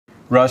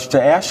Russ,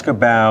 to ask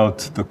about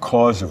the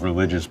cause of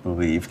religious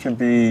belief can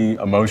be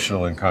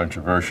emotional and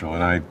controversial,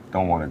 and I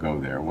don't want to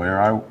go there.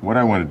 What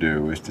I want to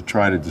do is to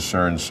try to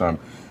discern some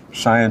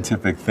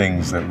scientific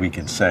things that we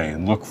can say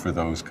and look for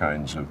those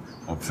kinds of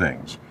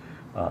things.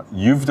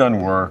 You've done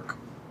work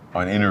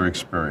on inner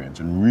experience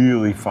and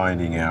really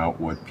finding out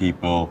what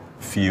people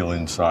feel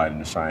inside in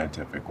a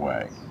scientific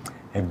way.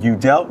 Have you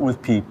dealt with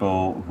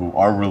people who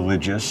are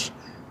religious,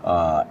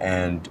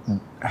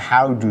 and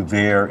how do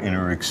their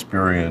inner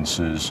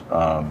experiences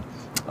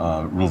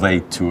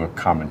relate to a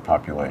common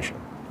population?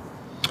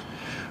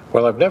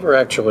 Well, I've never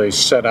actually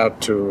set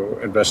out to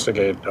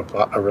investigate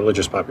a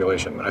religious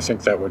population. I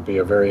think that would be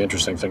a very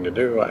interesting thing to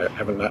do. I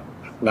haven't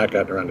not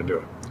gotten around to do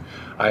it.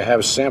 I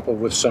have sampled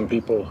with some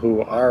people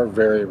who are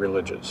very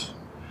religious,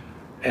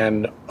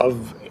 and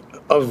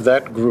of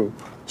that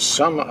group,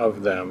 some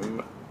of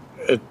them,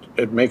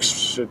 it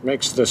makes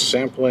the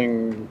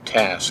sampling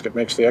task, it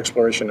makes the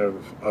exploration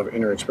of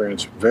inner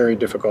experience very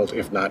difficult,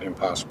 if not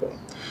impossible,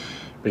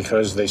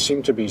 because they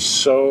seem to be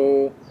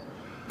so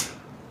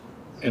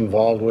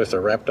involved with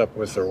or wrapped up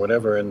with or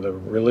whatever in the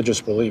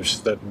religious beliefs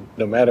that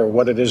no matter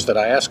what it is that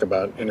I ask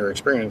about inner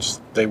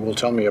experience, they will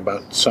tell me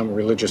about some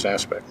religious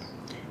aspect,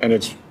 and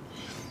it's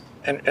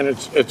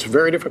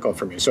very difficult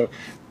for me. So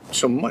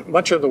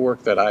much of the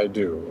work that I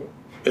do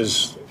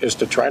is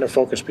to try to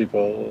focus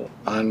people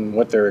on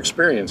what their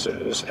experience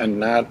is and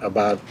not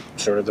about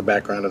sort of the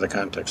background or the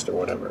context or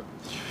whatever.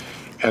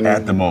 And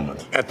at the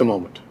moment. At the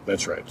moment,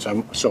 that's right.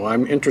 So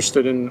I'm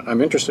interested in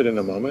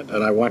the moment,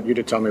 and I want you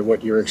to tell me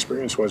what your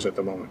experience was at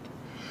the moment.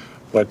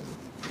 But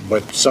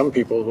some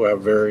people who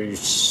have very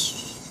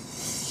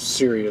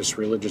serious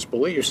religious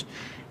beliefs,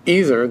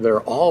 either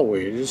they're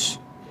always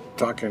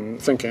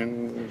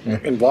thinking,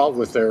 involved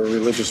with their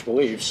religious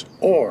beliefs,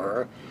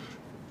 or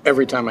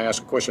every time I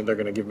ask a question, they're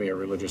going to give me a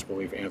religious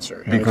belief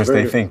answer. And because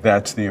they think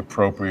that's the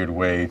appropriate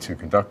way to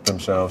conduct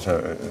themselves?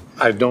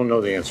 I don't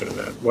know the answer to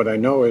that. What I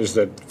know is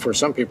that for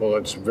some people,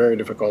 it's very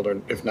difficult,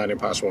 or if not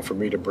impossible, for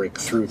me to break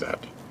through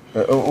that.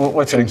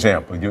 What's an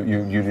example?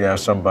 You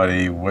ask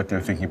somebody what they're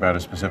thinking about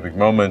a specific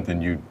moment,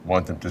 and you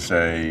want them to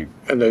say...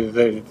 And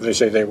they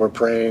say they were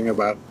praying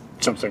about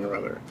something or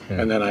other.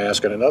 And then I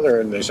ask it another,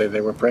 and they say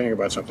they were praying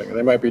about something. And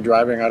they might be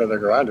driving out of their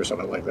garage or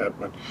something like that,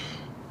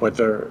 but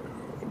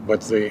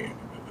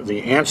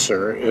the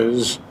answer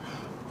is,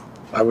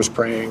 I was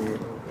praying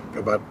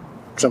about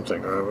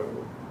something,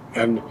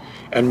 and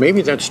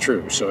maybe that's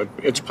true. So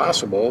it's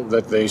possible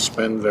that they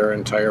spend their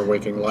entire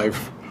waking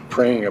life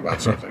praying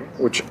about something,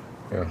 which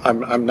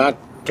I'm not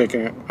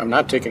taking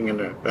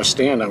a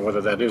stand on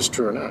whether that is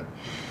true or not.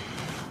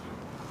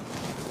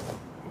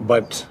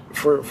 But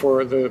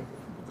for the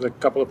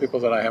couple of people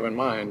that I have in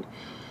mind,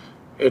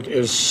 it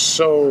is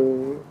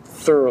so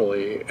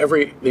thoroughly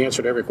the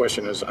answer to every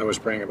question is, I was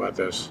praying about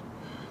this.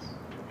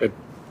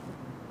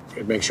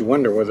 It makes you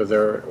wonder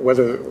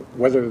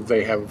whether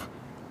they have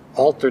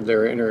altered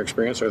their inner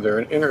experience, or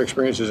their inner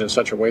experience is in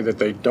such a way that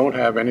they don't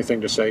have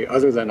anything to say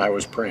other than I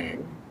was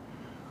praying,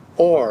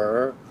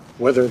 or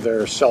whether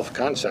their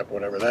self-concept,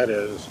 whatever that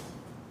is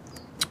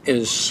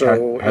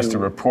so... Has to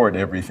report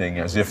everything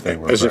as if they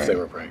were praying. As if they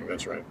were praying,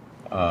 that's right.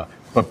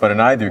 But in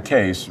either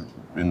case,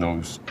 in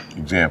those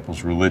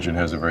examples, religion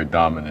has a very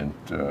dominant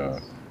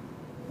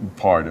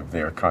part of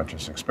their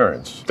conscious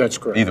experience. That's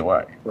correct. Either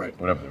way, right?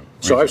 Whatever.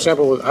 So I would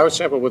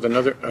sample with a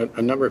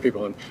number of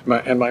people, and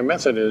my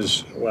method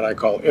is what I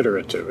call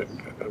iterative. It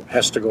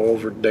has to go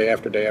over day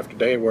after day after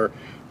day, where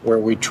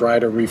we try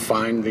to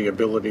refine the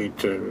ability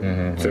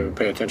to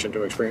pay attention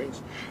to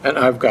experience. And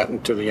I've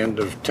gotten to the end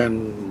of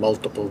 10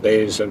 multiple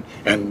days, and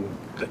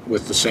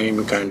with the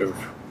same kind of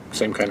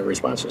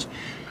responses.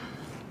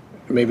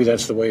 Maybe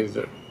that's the way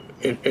the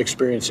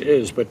experience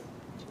is, but.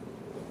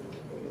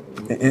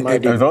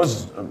 Are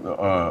those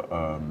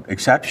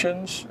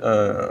exceptions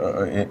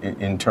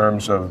in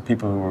terms of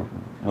people who are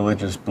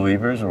religious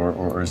believers,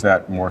 or is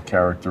that more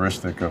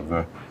characteristic of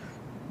the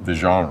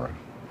genre?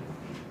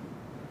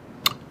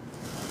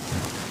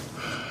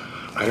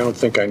 I don't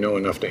think I know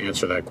enough to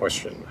answer that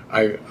question.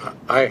 I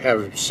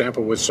have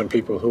sampled with some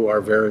people who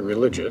are very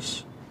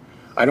religious.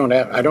 I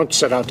don't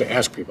set out to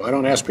ask people. I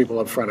don't ask people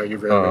up front, are you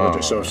very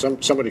religious? So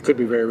somebody could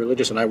be very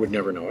religious, and I would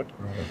never know it.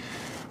 Right.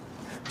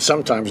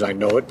 Sometimes I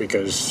know it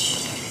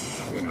because,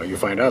 you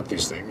find out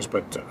these things,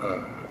 but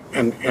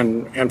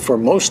and for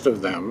most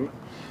of them,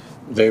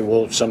 they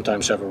will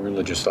sometimes have a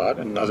religious thought,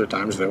 and other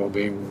times they will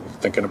be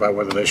thinking about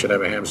whether they should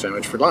have a ham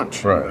sandwich for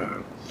lunch. Right.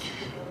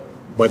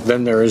 But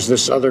then there is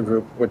this other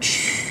group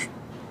which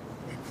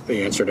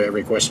the answer to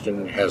every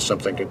question has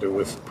something to do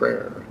with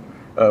prayer.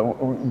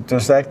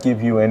 Does that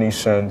give you any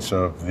sense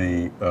of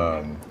the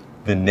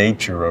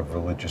nature of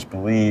religious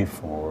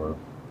belief, or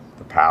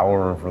the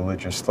power of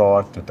religious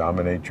thought to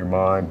dominate your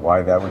mind,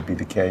 why that would be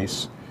the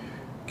case?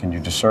 Can you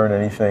discern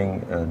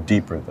anything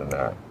deeper than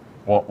that?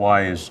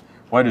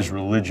 Why does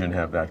religion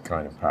have that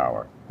kind of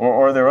power?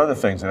 Or are there other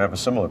things that have a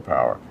similar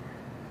power?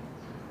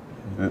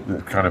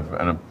 The kind of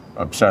an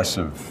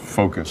obsessive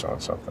focus on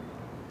something?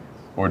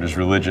 Or does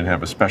religion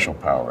have a special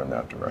power in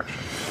that direction?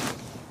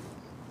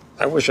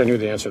 I wish I knew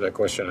the answer to that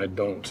question. I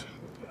don't.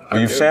 Well,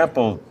 you've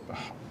sampled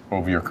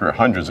over your career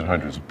hundreds and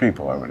hundreds of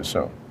people, I would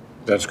assume.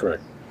 That's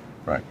correct.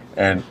 Right.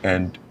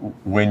 And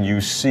when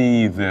you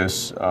see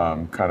this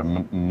kind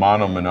of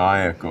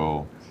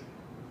monomaniacal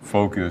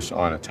focus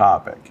on a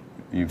topic,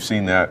 you've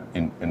seen that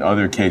in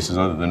other cases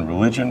other than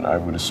religion, I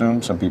would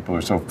assume. Some people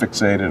are so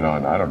fixated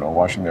on, I don't know,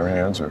 washing their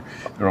hands, or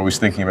they're always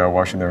thinking about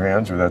washing their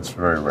hands, or that's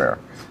very rare.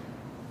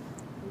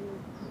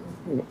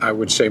 I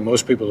would say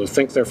most people who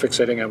think they're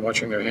fixating on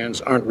washing their hands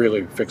aren't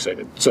really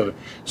fixated.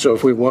 So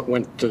if we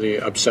went to the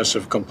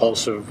obsessive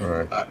compulsive,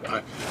 Right.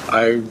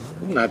 I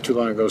not too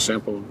long ago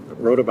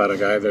wrote about a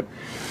guy that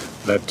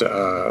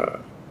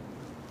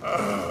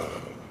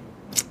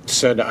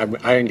said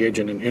I engage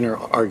in inner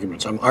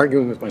arguments. I'm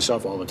arguing with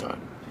myself all the time.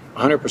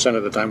 100%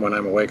 of the time when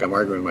I'm awake, I'm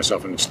arguing with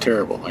myself, and it's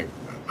terrible.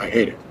 I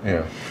hate it.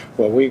 Yeah.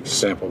 Well, we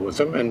sampled with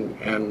him,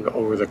 and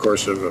over the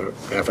course of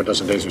half a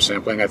dozen days of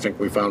sampling, I think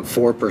we found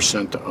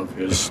 4% of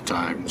his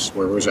times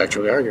where he was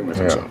actually arguing with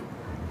himself.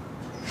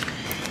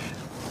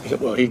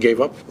 Well, he gave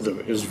up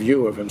his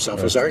view of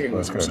himself as arguing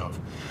with himself.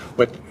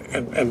 But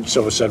and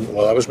so said,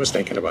 well, I was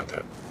mistaken about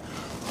that.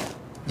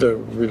 The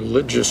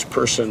religious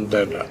person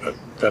that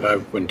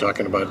I've been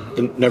talking about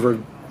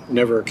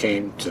never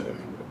came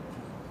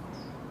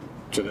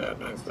to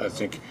that. I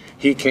think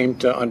he came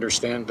to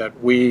understand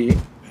that we,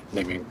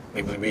 namely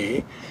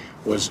me,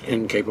 was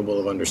incapable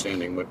of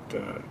understanding what.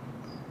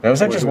 Now, was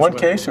that just one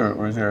case, or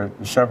was there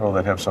several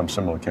that have some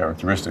similar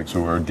characteristics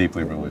who are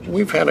deeply religious?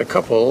 We've had a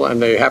couple,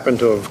 and they happen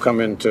to have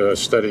come into a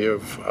study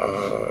of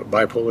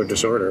bipolar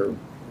disorder,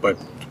 but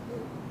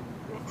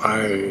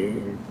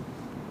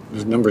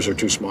the numbers are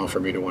too small for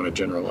me to want to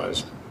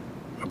generalize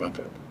about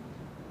that.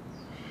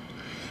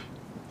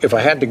 If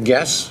I had to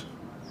guess,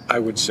 I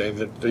would say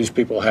that these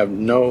people have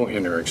no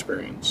inner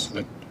experience,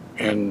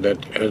 and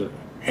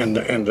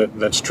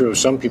that's true of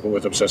some people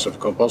with obsessive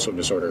compulsive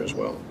disorder as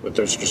well. But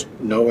there's just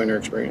no inner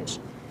experience,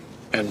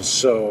 and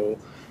so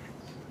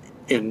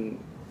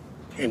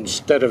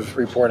instead of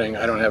reporting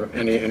I don't have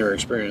any inner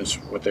experience,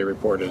 what they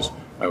report is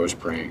I was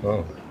praying.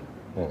 Oh.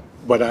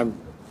 But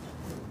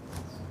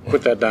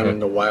put that down in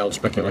the wild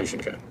speculation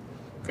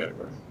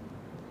category.